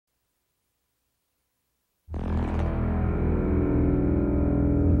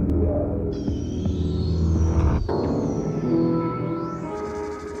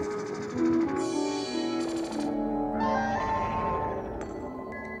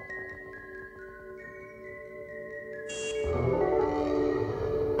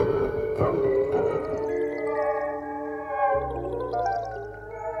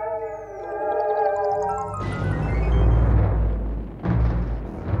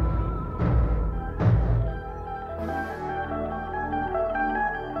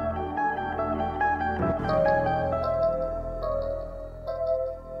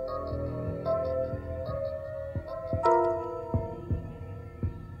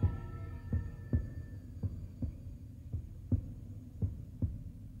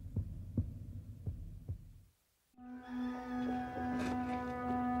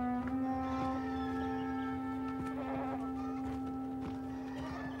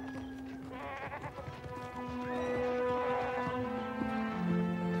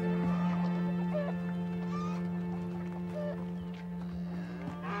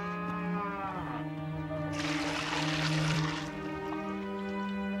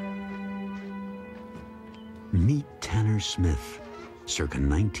Meet Tanner Smith, circa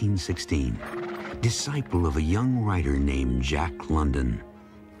 1916, disciple of a young writer named Jack London.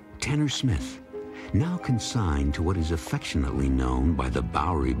 Tanner Smith, now consigned to what is affectionately known by the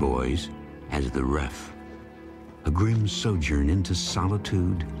Bowery Boys as the Ref. A grim sojourn into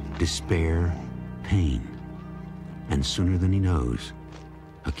solitude, despair, pain, and sooner than he knows,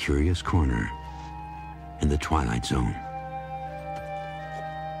 a curious corner in the Twilight Zone.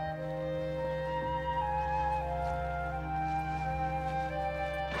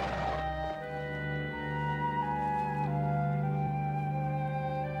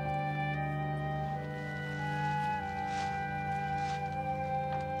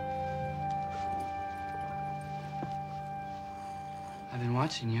 I've been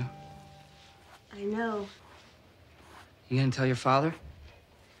watching you. I know. You gonna tell your father?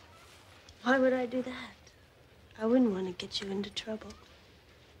 Why would I do that? I wouldn't want to get you into trouble.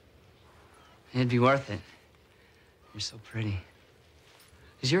 It'd be worth it. You're so pretty.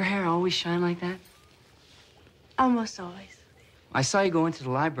 Does your hair always shine like that? Almost always. I saw you go into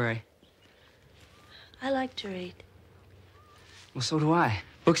the library. I like to read. Well, so do I.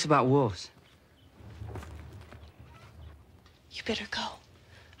 Books about wolves. You better go.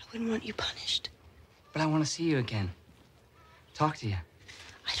 I wouldn't want you punished. But I want to see you again. Talk to you.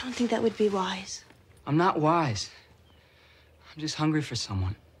 I don't think that would be wise. I'm not wise. I'm just hungry for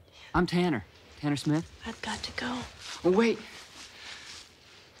someone. I'm Tanner. Tanner Smith. I've got to go. Oh, wait.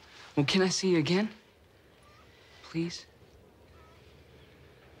 Well, can I see you again? Please?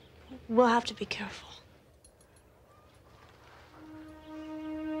 We'll have to be careful.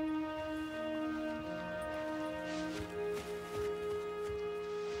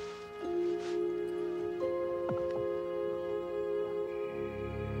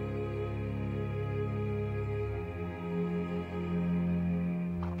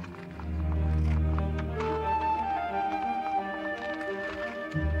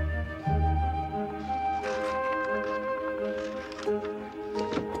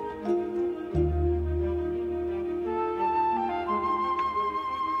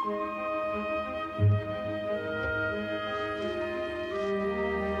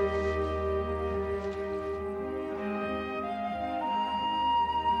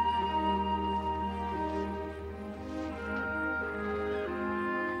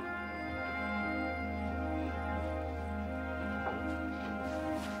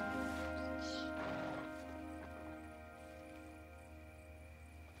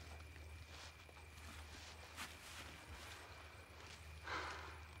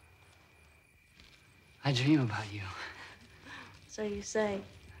 I dream about you. So you say.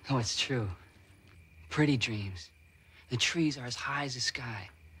 No, it's true. Pretty dreams. The trees are as high as the sky.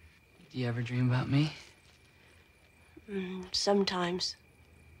 Do you ever dream about me? Sometimes.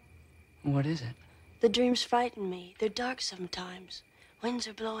 What is it? The dreams frighten me. They're dark sometimes. Winds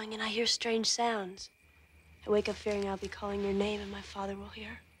are blowing and I hear strange sounds. I wake up fearing I'll be calling your name and my father will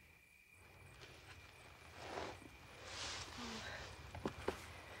hear.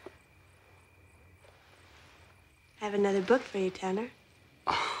 I have another book for you, Tanner.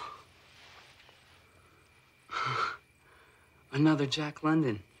 Another Jack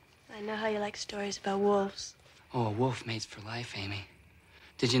London. I know how you like stories about wolves. Oh, a wolf mates for life, Amy.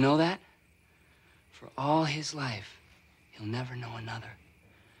 Did you know that? For all his life, he'll never know another.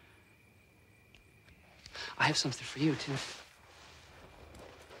 I have something for you, too.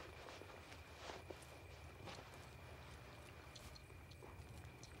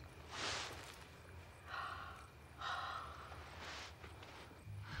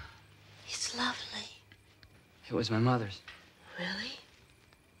 It was my mother's. Really?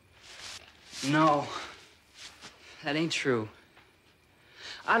 No. That ain't true.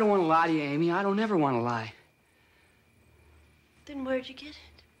 I don't want to lie to you, Amy. I don't ever want to lie. Then where'd you get it?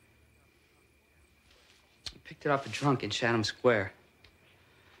 I picked it off a drunk in Chatham Square.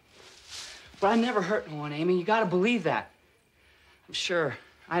 But I never hurt no one, Amy. You gotta believe that. I'm sure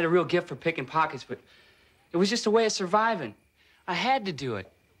I had a real gift for picking pockets, but it was just a way of surviving. I had to do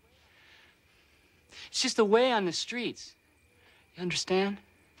it. It's just a way on the streets. You understand?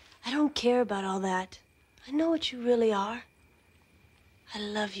 I don't care about all that. I know what you really are. I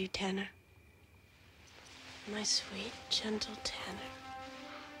love you, Tanner. My sweet, gentle Tanner.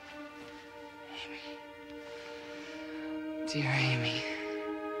 Amy. Dear Amy.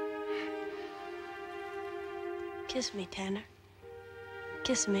 Kiss me, Tanner.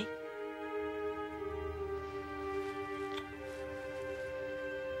 Kiss me.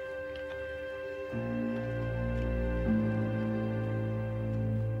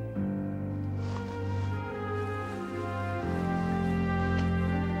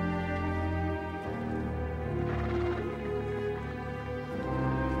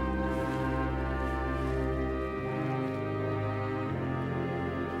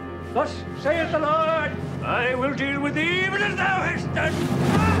 Thus saith the Lord, I will deal with thee even as thou hast done.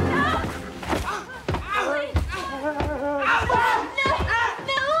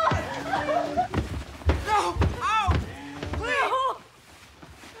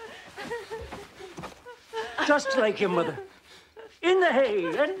 Just like your mother. In the hay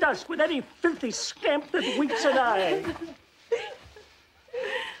and dust with any filthy scamp that winks an eye.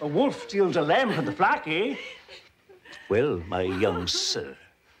 A wolf steals a lamb from the flock, eh? Well, my young sir,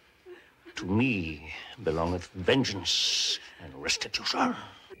 to me belongeth vengeance and restitution.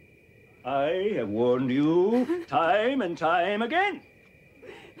 I have warned you time and time again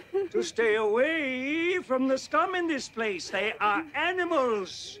to stay away from the scum in this place. They are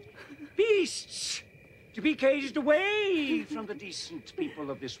animals, beasts, to be caged away from the decent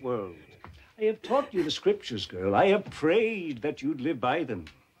people of this world. I have taught you the scriptures, girl. I have prayed that you'd live by them.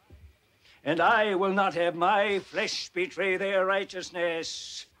 And I will not have my flesh betray their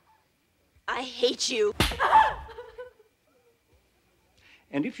righteousness. I hate you.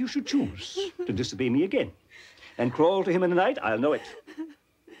 And if you should choose to disobey me again and crawl to him in the night, I'll know it.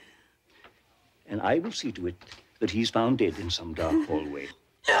 And I will see to it that he's found dead in some dark hallway.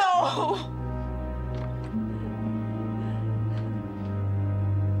 No!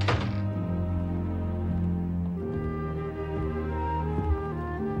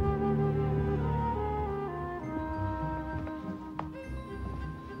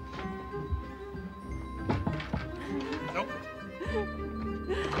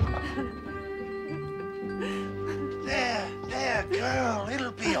 There, girl,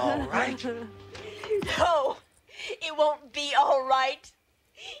 it'll be all right. No, it won't be all right.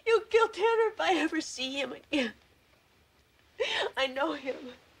 You'll kill Tanner if I ever see him again. I know him.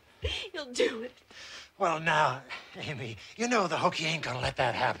 He'll do it. Well, now, Amy, you know the hooky ain't gonna let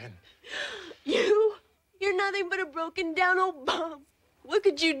that happen. You're nothing but a broken down old bum. What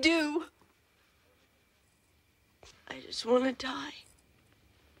could you do? I just want to die.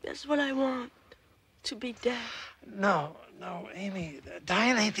 That's what I want. To be dead. No, Amy,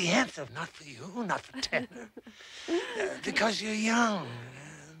 dying ain't the answer. Not for you, not for Tanner. Because you're young,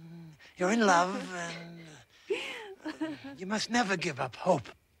 and you're in love, and you must never give up hope.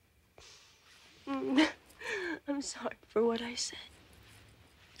 I'm sorry for what I said.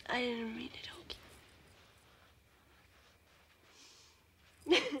 I didn't mean it,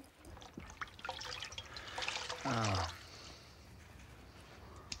 Hokey. Oh.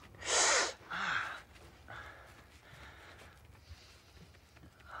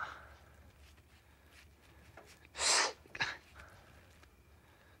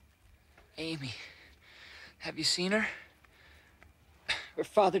 Amy, have you seen her? Her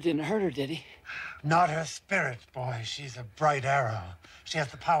father didn't hurt her, did he? Not her spirit, boy. She's a bright arrow. She has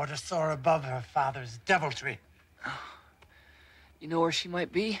the power to soar above her father's deviltry. Oh. You know where she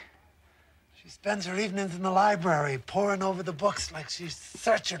might be? She spends her evenings in the library, poring over the books like she's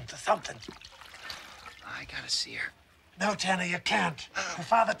searching for something. I gotta see her. No, Tanner, you can't. Her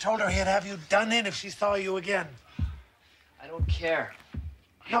father told her he'd have you done in if she saw you again. I don't care.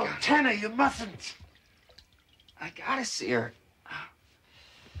 No, Tanner, you mustn't. I gotta see her.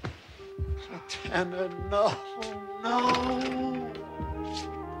 Oh, Tanner, no, no.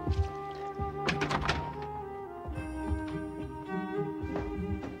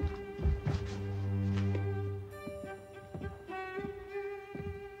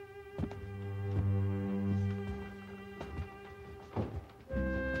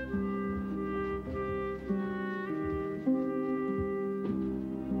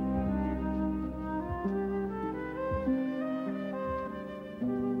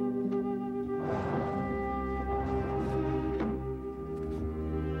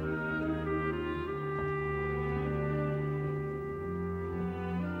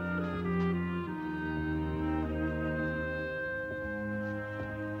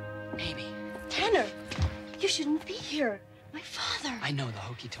 Amy. Tanner, you shouldn't be here. My father. I know the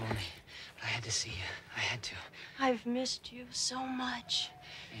hokey told me, but I had to see you. I had to. I've missed you so much.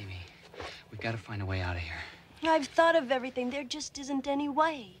 Amy, we've got to find a way out of here. I've thought of everything. There just isn't any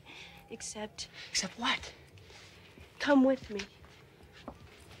way. Except... Except what? Come with me.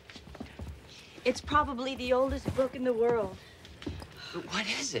 It's probably the oldest book in the world. But what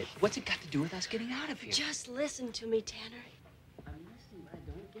is it? What's it got to do with us getting out of here? Just listen to me, Tanner. I'm listening, but I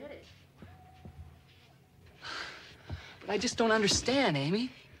don't get it. But I just don't understand,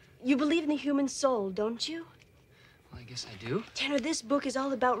 Amy. You believe in the human soul, don't you? Well, I guess I do. Tanner, this book is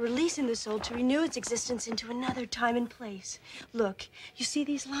all about releasing the soul to renew its existence into another time and place. Look, you see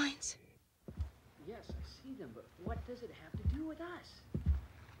these lines? Yes, I see them, but what does it have to do with us?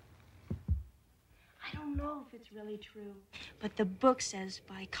 I don't know if it's really true. But the book says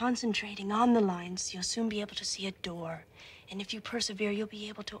by concentrating on the lines, you'll soon be able to see a door. And if you persevere, you'll be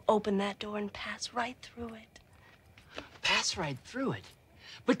able to open that door and pass right through it. Pass right through it?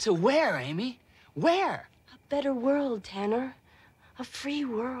 But to where, Amy? Where? A better world, Tanner. A free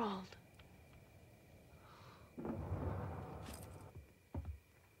world.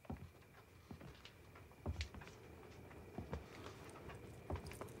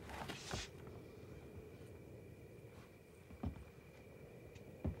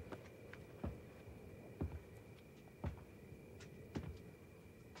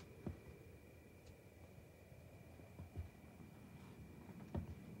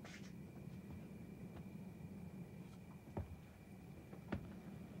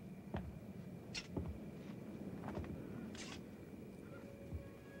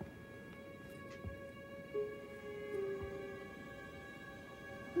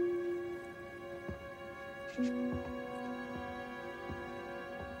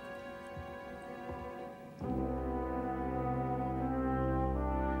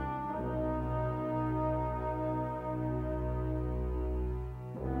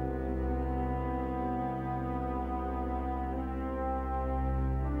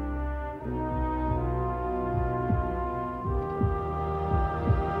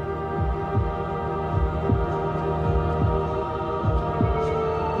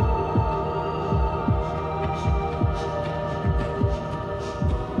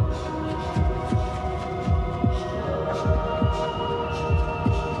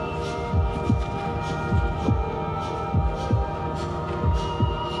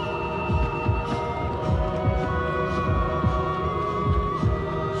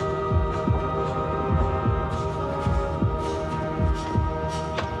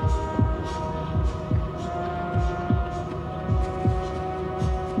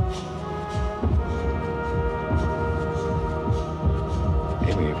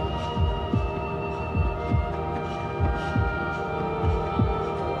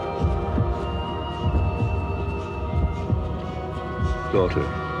 Daughter.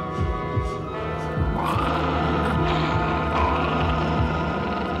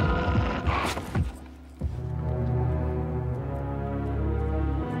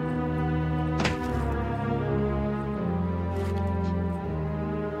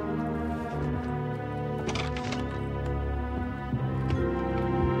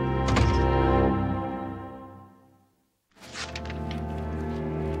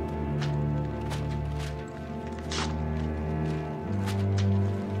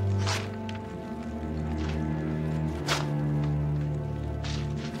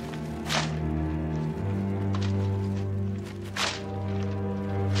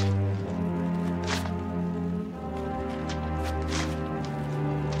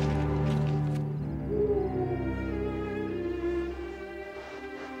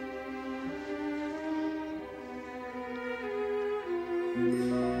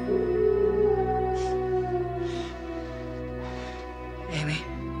 Amy.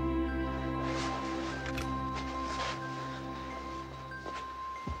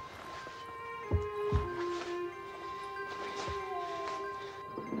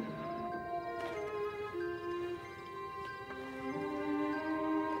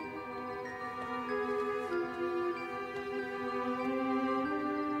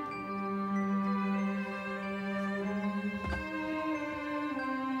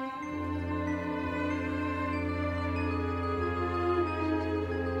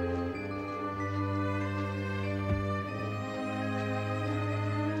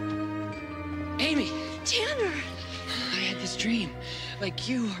 Amy! Tanner! I had this dream, like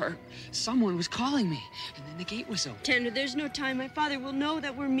you or someone was calling me, and then the gate was open. Tanner, there's no time. My father will know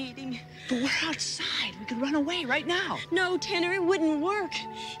that we're meeting. But we're outside. We could run away right now. No, Tanner, it wouldn't work.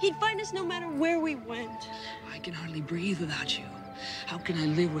 He'd find us no matter where we went. I can hardly breathe without you. How can I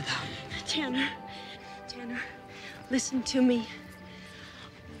live without you? Tanner, listen to me.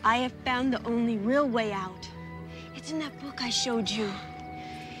 I have found the only real way out. It's in that book I showed you.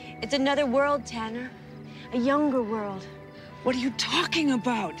 It's another world, Tanner. A younger world. What are you talking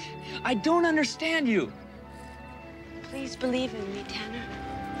about? I don't understand you. Please believe in me, Tanner.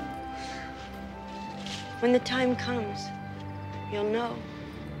 When the time comes, you'll know.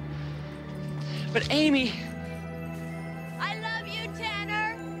 But Amy... I love you,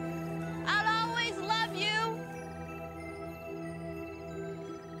 Tanner. I'll always love you.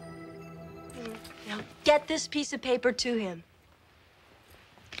 Now, get this piece of paper to him.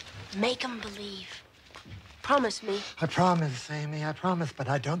 Make him believe. Promise me. I promise, Amy, I promise, but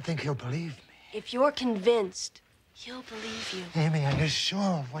I don't think he'll believe me. If you're convinced, he'll believe you. Amy, are you sure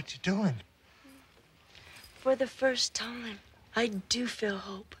of what you're doing? For the first time, I do feel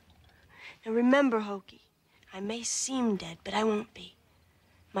hope. Now remember, Hokey, I may seem dead, but I won't be.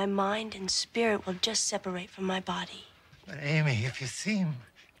 My mind and spirit will just separate from my body. But Amy, if you seem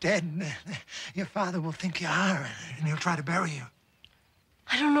dead, your father will think you are, and he'll try to bury you.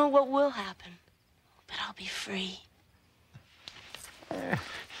 I don't know what will happen, but I'll be free.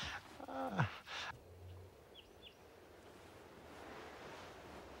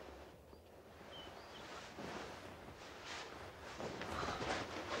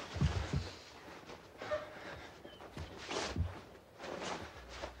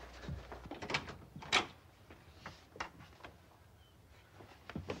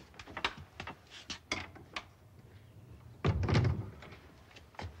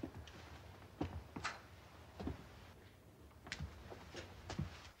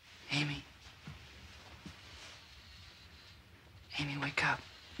 Amy. Amy, wake up.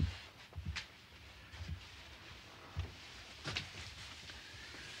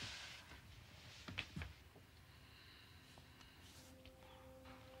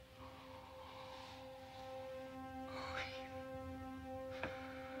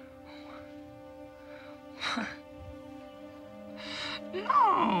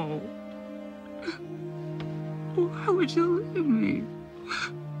 No. Why would you leave me?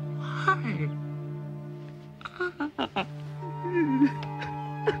 Why?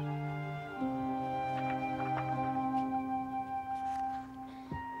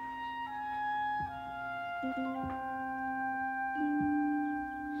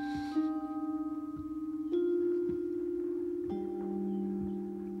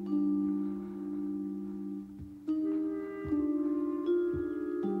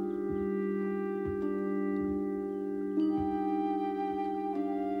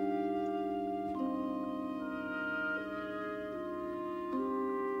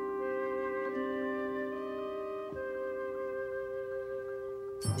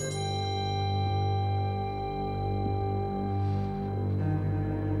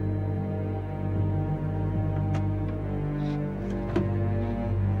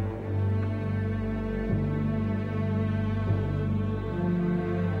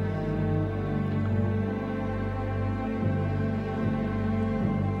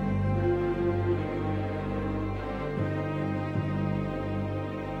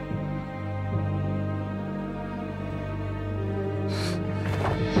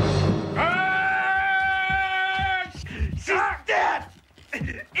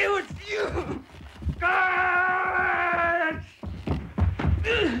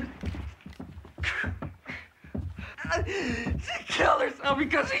 She killed herself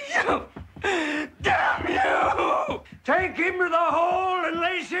because of you! Damn you! Take him to the hole and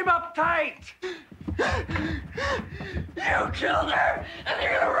lace him up tight! You killed her, and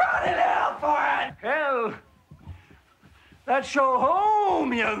you're gonna rot in hell for it! Hell, that's your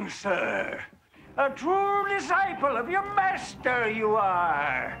home, young sir. A true disciple of your master you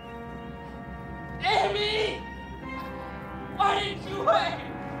are. Amy! Why didn't you wait?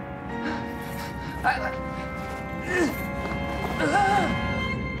 Tanner!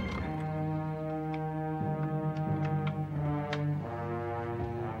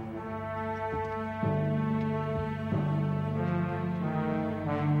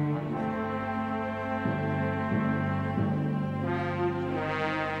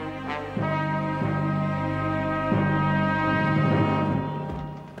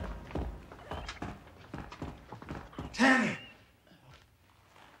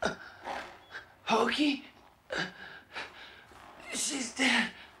 Hokey? She's dead.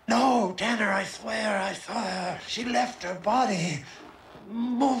 No, Tanner, I swear I saw her. She left her body,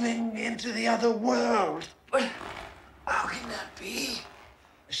 moving into the other world. But how can that be?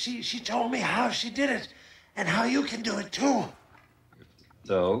 She told me how she did it, and how you can do it too.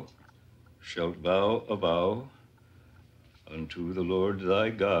 Thou shalt vow a vow unto the Lord thy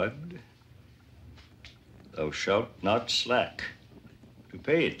God, thou shalt not slack to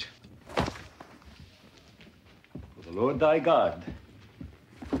pay it. For the Lord thy God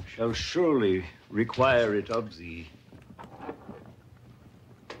shall surely require it of thee.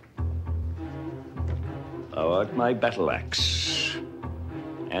 Thou art my battle axe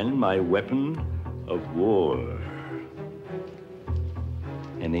and my weapon of war.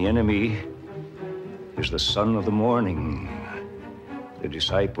 And the enemy is the son of the morning, the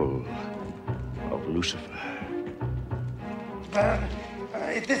disciple of Lucifer. But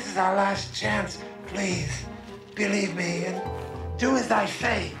this is our last chance. Please, believe me and do as I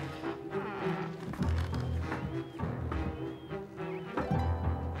say.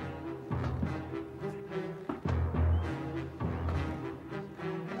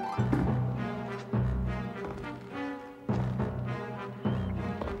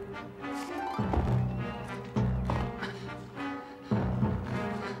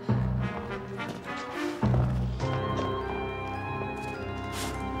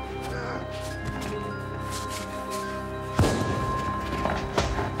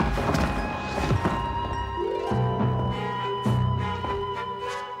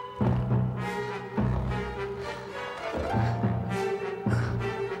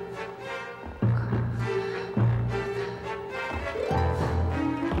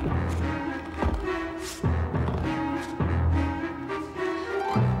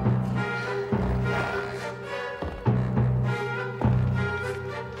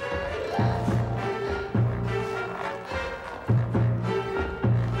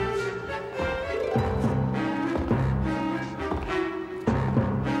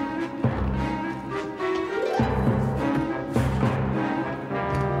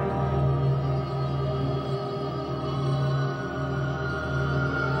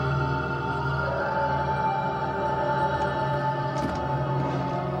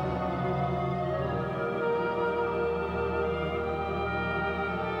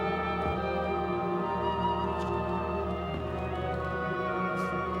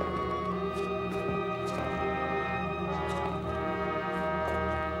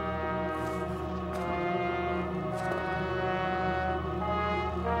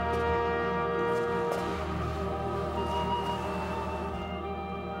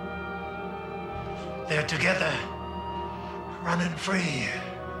 They're together, running free,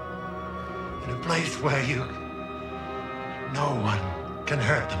 in a place where no one can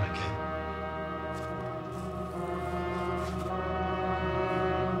hurt them again.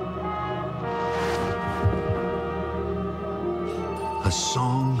 A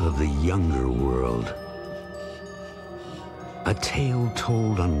song of the younger world. A tale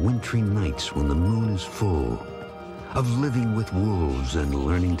told on wintry nights when the moon is full, of living with wolves and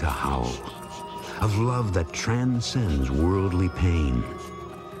learning to howl, of love that transcends worldly pain,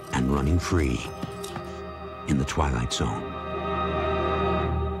 and running free in the Twilight Zone.